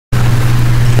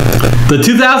The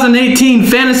 2018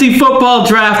 Fantasy Football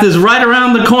Draft is right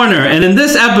around the corner, and in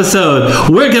this episode,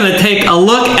 we're going to take a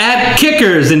look at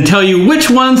kickers and tell you which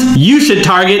ones you should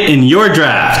target in your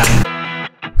draft.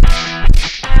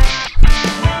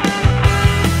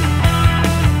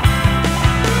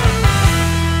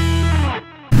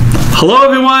 Hello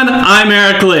everyone, I'm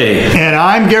Eric Lee. And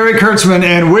I'm Gary Kurtzman,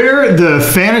 and we're the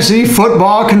Fantasy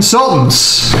Football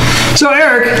Consultants. So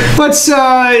Eric, let's,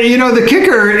 the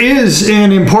kicker is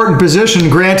an important position.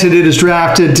 Granted, it is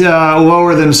drafted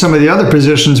lower than some of the other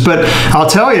positions, but I'll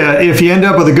tell you, if you end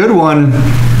up with a good one,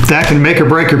 that can make or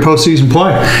break your postseason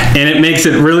play. And it makes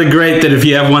it really great that if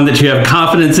you have one that you have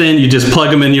confidence in, you just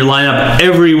plug them in your lineup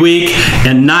every week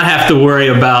and not have to worry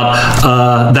about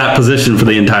that position for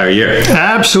the entire year.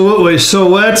 Absolutely. So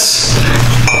let's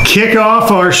kick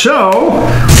off our show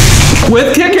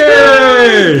with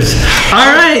kickers. All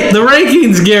right, the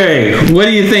rankings, Gary. What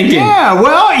are you thinking? Yeah,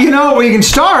 well, we can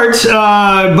start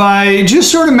by just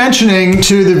sort of mentioning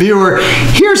to the viewer,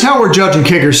 here's how we're judging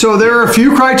kickers. So there are a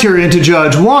few criteria to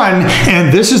judge. One,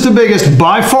 and this is the biggest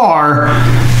by far,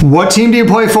 what team do you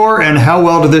play for and how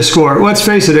well do they score? Let's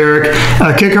face it, Eric,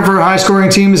 a kicker for a high-scoring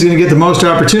team is going to get the most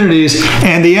opportunities,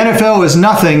 and the NFL is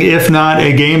nothing if not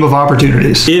a game of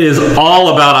opportunities. It is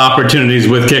all about opportunities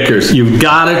with kickers. You've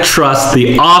got to trust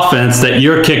the offense that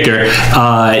your kicker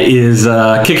is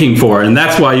kicking for, and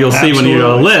that's why you'll see when you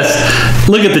go list,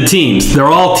 look at the teams. They're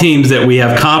all teams that we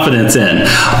have confidence in.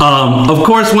 Of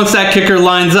course, once that kicker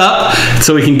lines up,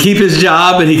 so he can keep his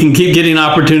job and he can keep getting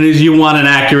opportunities, you want an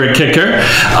accurate kicker.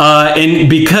 And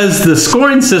because the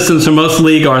scoring systems for most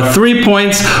league are 3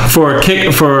 points for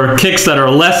kicks that are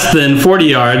less than 40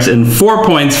 yards and 4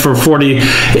 points for 40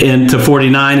 to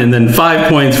 49, and then 5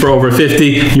 points for over 50,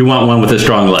 you want one with a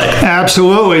strong leg.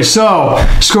 Absolutely. So,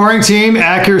 scoring team,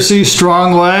 accuracy,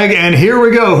 strong leg, and here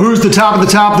we go. Who's the top of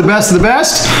the top, the best of the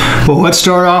best? Well, let's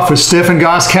start off with Stephen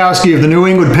Gostkowski of the New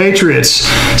England Patriots.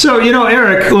 So,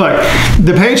 Eric, look,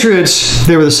 the Patriots,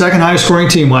 they were the second highest scoring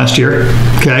team last year,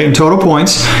 okay, in total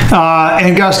points,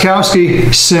 and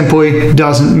Gostkowski simply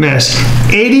doesn't miss.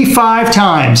 85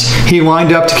 times he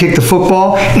lined up to kick the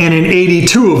football, and in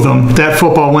 82 of them, that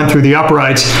football went through the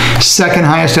uprights. Second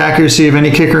highest accuracy of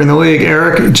any kicker in the league.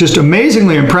 Eric, just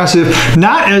amazingly impressive.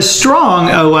 Not as strong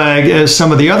a leg as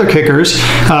some of the other kickers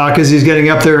because he's getting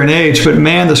up there in age, but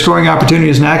man, the scoring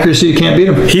opportunities and accuracy, you can't beat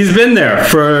him. He's been there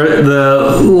for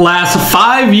the last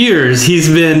 5 years. He's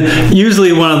been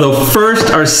usually one of the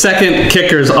first or second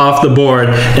kickers off the board,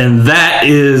 and that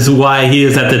is why he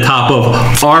is at the top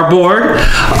of our board.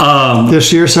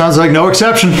 This year sounds like no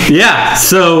exception. Yeah,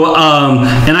 so,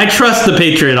 and I trust the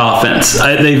Patriot offense.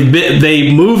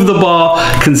 They move the ball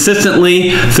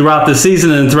consistently throughout the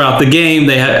season and throughout the game.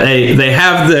 They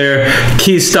have their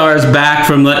key stars back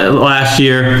from last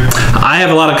year. I have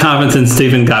a lot of confidence in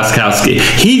Stephen Gostkowski.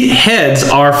 He heads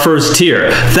our first tier.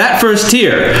 That first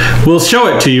tier, we'll show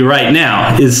it to you right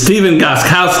now, is Stephen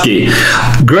Gostkowski,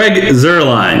 Greg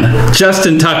Zuerlein,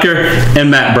 Justin Tucker,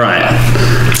 and Matt Bryant.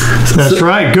 That's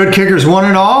right. Good kickers, one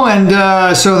and all.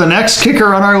 And so the next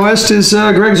kicker on our list is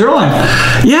Greg Zuerlein.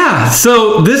 Yeah.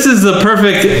 So this is the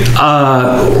perfect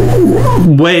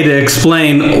way to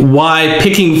explain why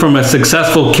picking from a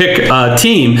successful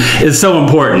team is so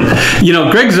important.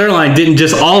 Greg Zuerlein didn't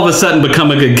just all of a sudden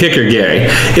become a good kicker, Gary.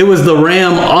 It was the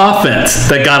Ram offense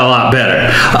that got a lot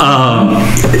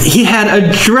better. He had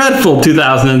a dreadful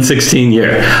 2016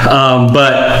 year,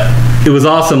 but it was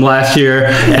awesome last year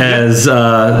as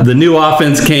the new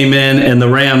offense came in and the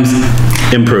Rams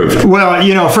improved.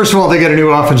 Well, first of all, they got a new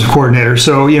offensive coordinator,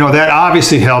 so that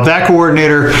obviously helped. That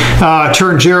coordinator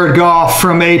turned Jared Goff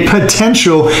from a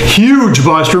potential huge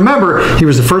bust. Remember, he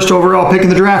was the first overall pick in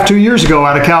the draft 2 years ago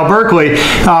out of Cal Berkeley.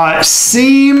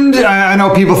 Seemed, I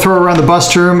know people throw around the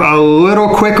bust term a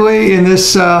little quickly in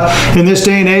this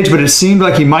day and age, but it seemed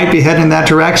like he might be heading in that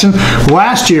direction.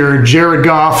 Last year, Jared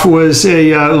Goff was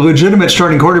a legitimate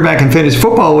starting quarterback in Fantasy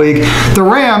Football League. The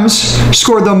Rams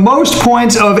scored the most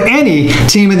points of any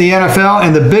team in the NFL,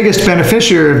 and the biggest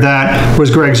beneficiary of that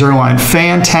was Greg Zuerlein.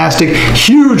 Fantastic,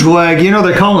 huge leg.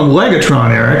 They call him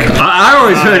Legatron, Eric. I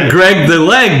always heard Greg the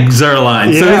Leg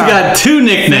Zuerlein, so he's got two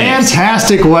nicknames.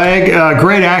 Fantastic leg,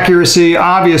 great accuracy,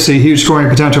 obviously huge scoring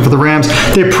potential for the Rams.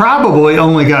 They probably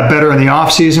only got better in the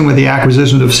offseason with the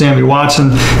acquisition of Sammy Watson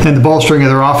and the bolstering of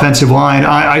their offensive line.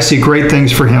 I see great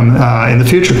things for him in the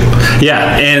future.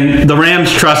 Yeah, and the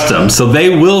Rams trust him, so they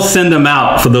will send him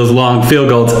out for those long field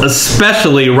goals, especially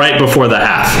especially right before the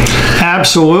half.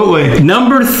 Absolutely.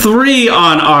 Number 3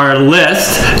 on our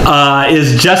list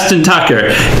is Justin Tucker,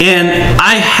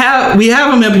 and we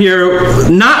have him up here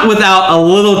not without a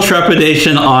little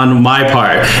trepidation on my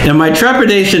part. And my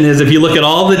trepidation is, if you look at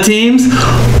all the teams,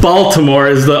 Baltimore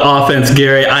is the offense,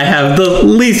 Gary, I have the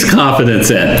least confidence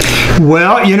in.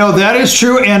 Well, you know, that is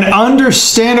true, and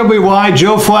understandably why.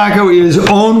 Joe Flacco is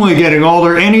only getting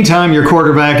older. Anytime your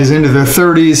quarterback is into their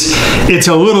 30s, it's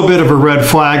a little bit of a red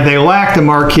flag. They lack the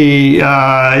marquee,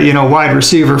 wide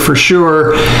receiver for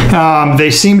sure.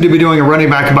 They seem to be doing a running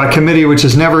back by committee, which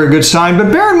is never a good sign.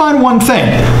 But bear in mind one thing.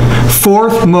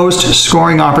 4th most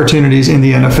scoring opportunities in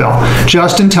the NFL.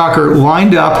 Justin Tucker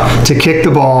lined up to kick the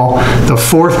ball the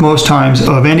 4th most times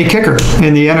of any kicker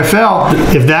in the NFL.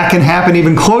 If that can happen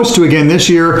even close to again this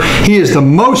year, he is the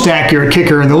most accurate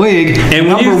kicker in the league. And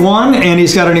number 1, and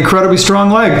he's got an incredibly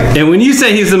strong leg. And when you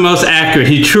say he's the most accurate,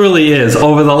 he truly is.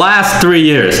 Over the last 3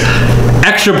 years,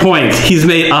 extra points, he's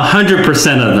made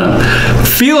 100% of them.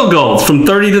 Field goals from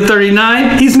 30 to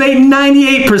 39, he's made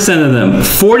 98% of them.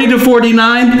 40 to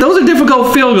 49, those are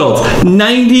difficult field goals.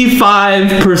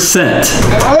 95%.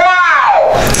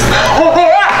 Wow!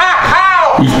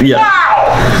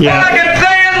 Yeah. Yeah. All I can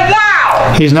say is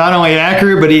wow! He's not only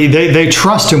accurate, but they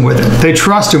trust him with it. They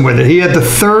trust him with it. He had the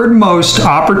 3rd most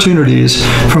opportunities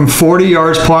from 40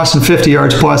 yards plus and 50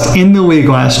 yards plus in the league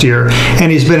last year,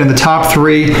 and he's been in the top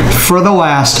 3 for the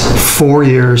last 4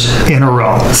 years in a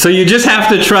row. So you just have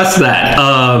to trust that,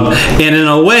 and in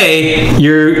a way,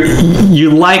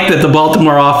 you like that the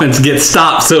Baltimore offense gets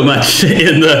stopped so much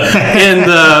in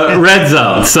the red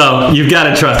zone. So you've got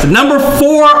to trust it. Number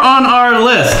 4 on our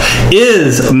list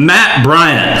is Matt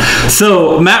Bryant.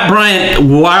 So Matt Bryant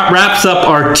wraps up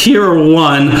our tier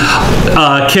 1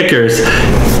 kickers.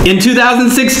 In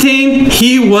 2016,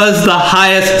 he was the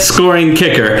highest scoring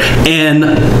kicker in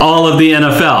all of the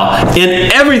NFL.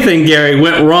 And everything, Gary,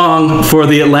 went wrong for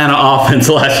the Atlanta offense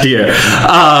last year.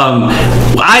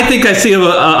 I think I see a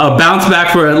bounce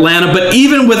back for Atlanta, but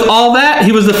even with all that,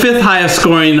 he was the 5th highest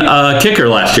scoring kicker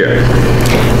last year.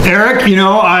 Eric, you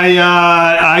know,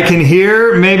 I can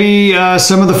hear maybe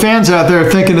some of the fans out there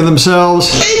thinking to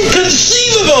themselves,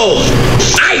 Inconceivable!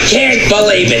 I can't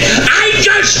believe it! I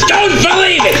just don't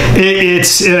believe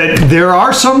it! There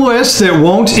are some lists that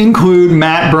won't include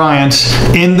Matt Bryant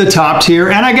in the top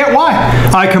tier, and I get why.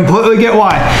 I completely get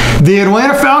why. The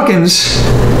Atlanta Falcons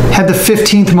had the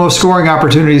 15th most scoring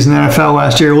opportunities in the NFL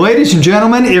last year. Ladies and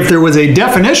gentlemen, if there was a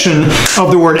definition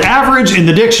of the word average in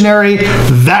the dictionary,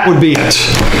 that would be it.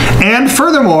 And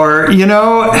furthermore, you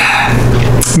know,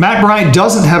 Matt Bryant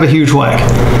doesn't have a huge leg.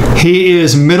 He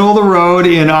is middle of the road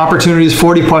in opportunities,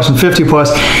 40 plus and 50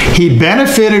 plus. He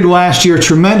benefited last year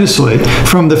tremendously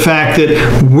from the fact that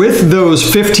with those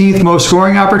 15th most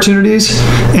scoring opportunities,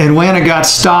 Atlanta got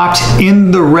stopped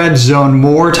in the red zone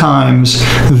more times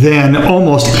than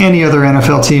almost any other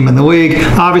NFL team in the league.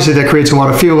 Obviously, that creates a lot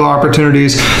of field goal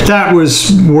opportunities. That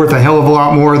was worth a hell of a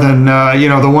lot more than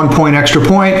the 1 point extra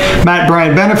point. Matt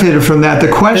Bryant benefited from that.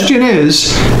 The question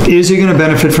is he going to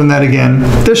benefit from that again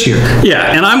this year?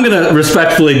 Yeah, and I'm going to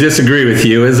respectfully disagree with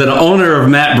you. As an owner of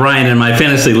Matt Bryant in my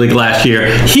fantasy league last year,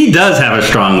 he does have a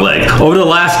strong leg. Over the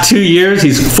last 2 years,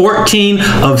 he's 14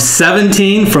 of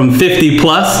 17 from 50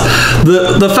 plus.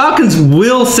 The Falcons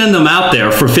will send him out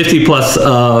there for 50 plus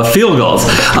field goals.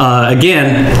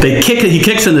 Again, he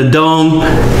kicks in the dome.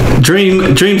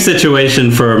 Dream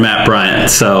situation for Matt Bryant.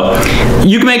 So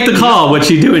you can make the call what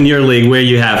you do in your league where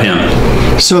you have him.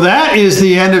 So that is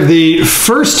the end of the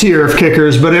first tier of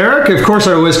kickers. But Eric, of course,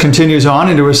 our list continues on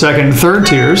into a second and third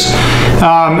tiers.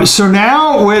 So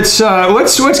now let's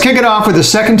kick it off with the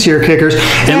second tier kickers.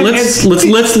 And let's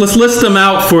list them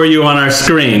out for you on our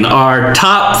screen. Our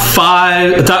top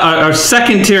 5, our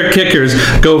second tier kickers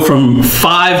go from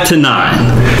 5 to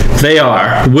 9. They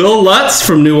are Will Lutz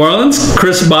from New Orleans,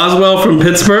 Chris Boswell from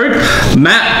Pittsburgh,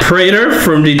 Matt Prater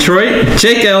from Detroit,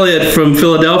 Jake Elliott from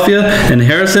Philadelphia, and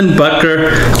Harrison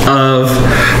Butker of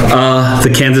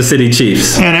the Kansas City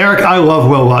Chiefs. And Eric, I love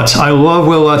Will Lutz. I love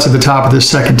Will Lutz at the top of this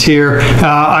second tier.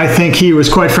 I think he was,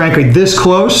 quite frankly, this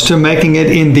close to making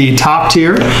it in the top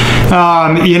tier.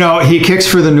 He kicks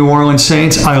for the New Orleans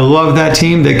Saints. I love that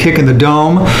team. They kick in the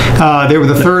dome. They were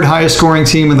the 3rd highest scoring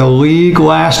team in the league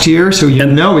last year, so he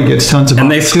gets tons of and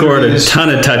they scored a ton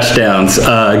of touchdowns,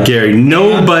 Gary.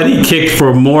 Nobody kicked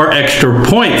for more extra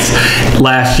points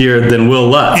last year than Will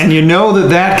Lutz. And you know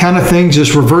that kind of thing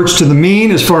just reverts to the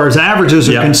mean as far as average averages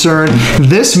are concerned,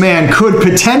 this man could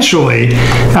potentially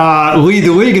lead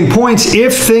the league in points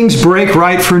if things break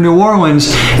right for New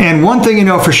Orleans. And one thing you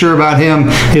know for sure about him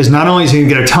is not only is he going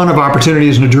to get a ton of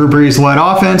opportunities in a Drew Brees-led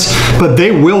offense, but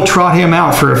they will trot him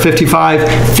out for a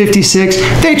 55, 56.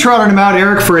 They trotted him out,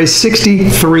 Eric, for a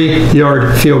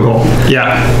 63-yard field goal.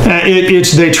 Yeah.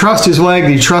 They trust his leg.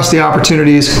 They trust the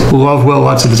opportunities. Love Will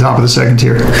Lutz at the top of the second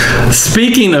tier.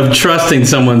 Speaking of trusting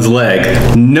someone's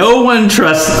leg, no one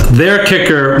trusts their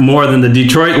kicker more than the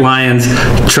Detroit Lions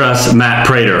trust Matt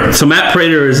Prater. So Matt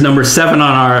Prater is number 7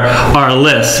 on our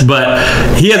list,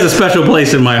 but he has a special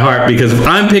place in my heart because if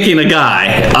I'm picking a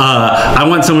guy, I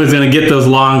want someone who's going to get those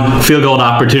long field goal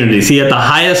opportunities. He had the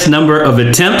highest number of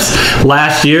attempts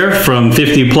last year from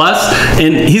 50 plus,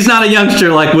 and he's not a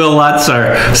youngster like Will Lutz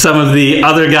or some of the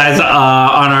other guys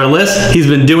on our list. He's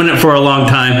been doing it for a long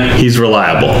time. He's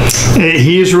reliable.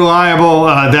 He's reliable.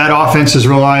 That offense is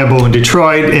reliable in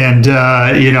Detroit, and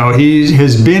he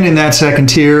has been in that second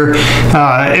tier,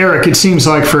 Eric, it seems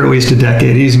like for at least a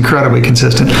decade. He's incredibly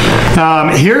consistent.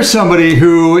 Here's somebody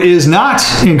who is not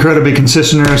incredibly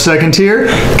consistent in our second tier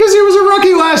because he was a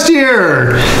rookie last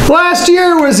year. Last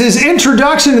year was his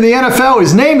introduction to the NFL.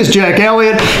 His name is Jack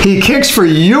Elliott. He kicks for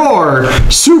your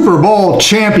Super Bowl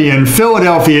champion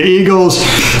Philadelphia Eagles.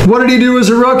 What did he do as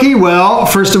a rookie? Well,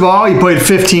 first of all, he played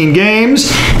 15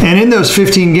 games, and in those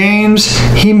 15 games,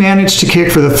 he managed to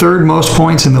kick for the 3rd most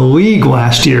points in the league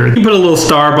last year. You put a little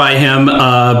star by him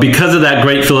because of that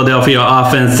great Philadelphia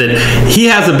offense that he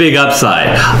has a big upside.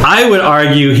 I would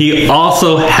argue he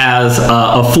also has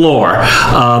a floor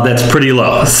that's pretty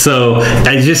low. So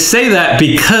I just say that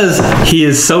because he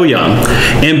is so young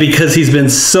and because he's been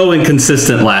so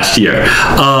inconsistent last year.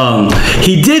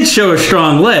 He did show a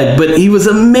strong leg, but he was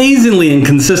amazingly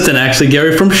inconsistent, actually,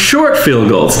 Gary, from short field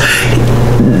goals.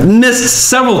 Missed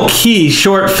several key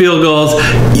short field goals.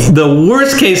 The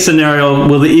worst case scenario,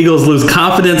 will the Eagles lose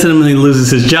confidence in him and he loses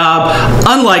his job?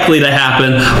 Unlikely to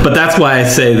happen, but that's why I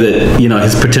say that,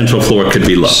 his potential floor could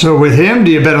be low. So with him,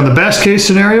 do you bet on the best case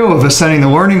scenario of ascending the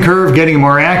learning curve, getting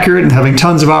more accurate, and having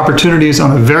tons of opportunities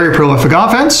on a very prolific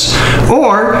offense?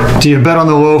 Or do you bet on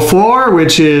the low floor,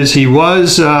 which is he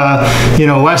was,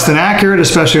 less than accurate,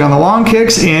 especially on the long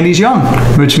kicks, and he's young,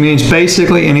 which means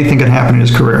basically anything can happen in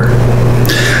his career.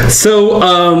 So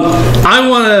I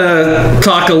want to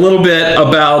talk a little bit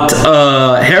about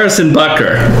Harrison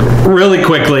Butker really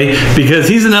quickly because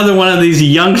he's another one of these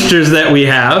youngsters that we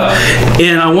have,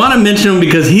 and I want to mention him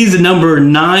because he's number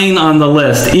 9 on the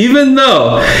list, even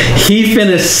though he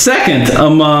finished 2nd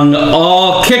among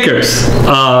all kickers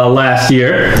last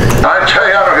year. I tell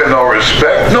you, I don't get no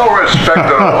respect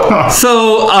at all.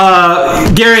 So,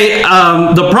 Gary,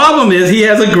 the problem is he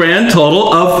has a grand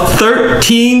total of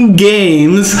 13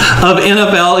 games of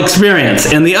NFL experience.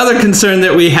 And the other concern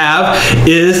that we have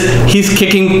is he's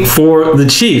kicking for the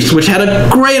Chiefs, which had a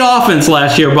great offense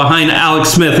last year behind Alex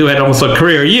Smith, who had almost a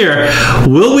career year.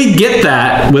 Will we get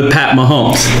that with Pat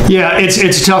Mahomes? Yeah, it's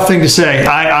a tough thing to say.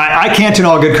 I can't in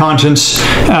all good conscience,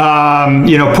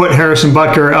 put Harrison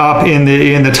Butker up in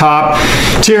the top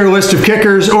tier list of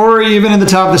kickers or even in the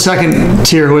top of the second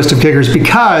tier list of kickers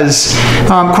because,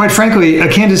 quite frankly, a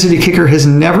Kansas City kicker has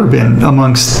never been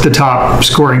amongst the top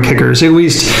scoring kickers, at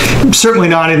least certainly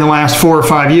not in the last 4 or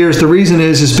 5 years. The reason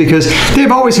is because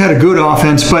they've always had a good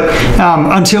offense, but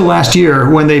until last year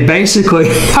when they basically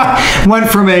went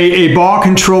from a ball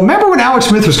control. Remember when Alex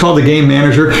Smith was called the game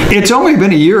manager? It's only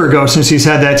been a year ago since he's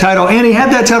had that title, and he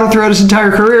had that title throughout his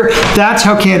entire career. That's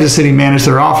how Kansas City managed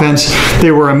their offense.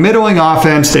 They were a middling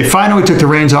offense. They finally took the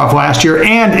reins off last year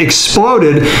and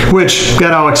exploded, which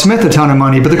got Alex Smith a ton of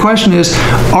money. But the question is,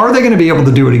 are they going to be able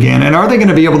to do it again? And are they going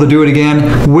to be able to do it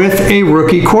again with a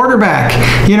rookie quarterback?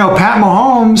 Pat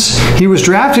Mahomes, he was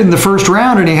drafted in the 1st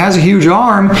round and he has a huge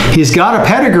arm. He's got a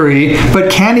pedigree,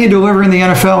 but can he deliver in the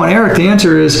NFL? And Eric, the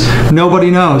answer is nobody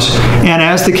knows. And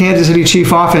as the Kansas City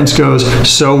Chief offense goes,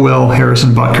 so will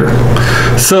Harrison Butker.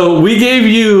 So we gave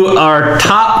you our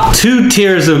top 2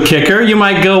 tiers of kicker. You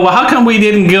might go, well, how come we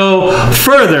didn't go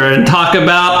further and talk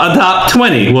about a top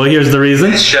 20? Well, here's the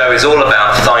reason. This show is all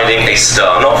about finding a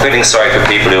star, not feeling sorry for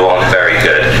people who aren't very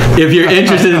good. If you're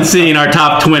interested in seeing our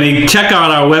top 20, check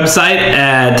out our website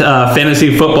at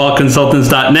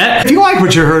fantasyfootballconsultants.net. If you like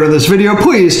what you heard in this video,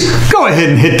 please go ahead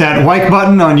and hit that like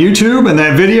button on YouTube and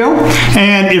that video.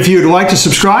 And if you'd like to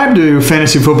subscribe to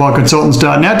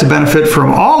fantasyfootballconsultants.net to benefit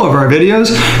from all of our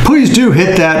videos, please do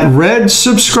hit that red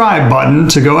subscribe button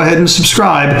to go ahead and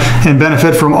subscribe and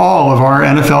benefit from all of our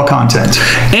NFL content.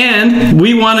 And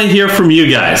we want to hear from you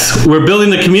guys. We're building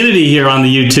the community here on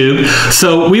the YouTube,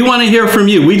 so we want to hear from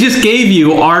you. We just gave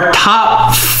you our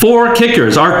top 4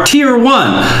 kickers, our tier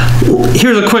 1.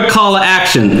 Here's a quick call to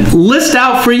action. List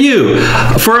out for you,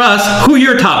 for us, who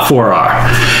your top 4 are.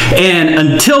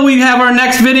 And until we have our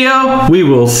next video, we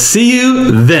will see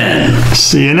you then.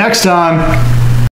 See you next time.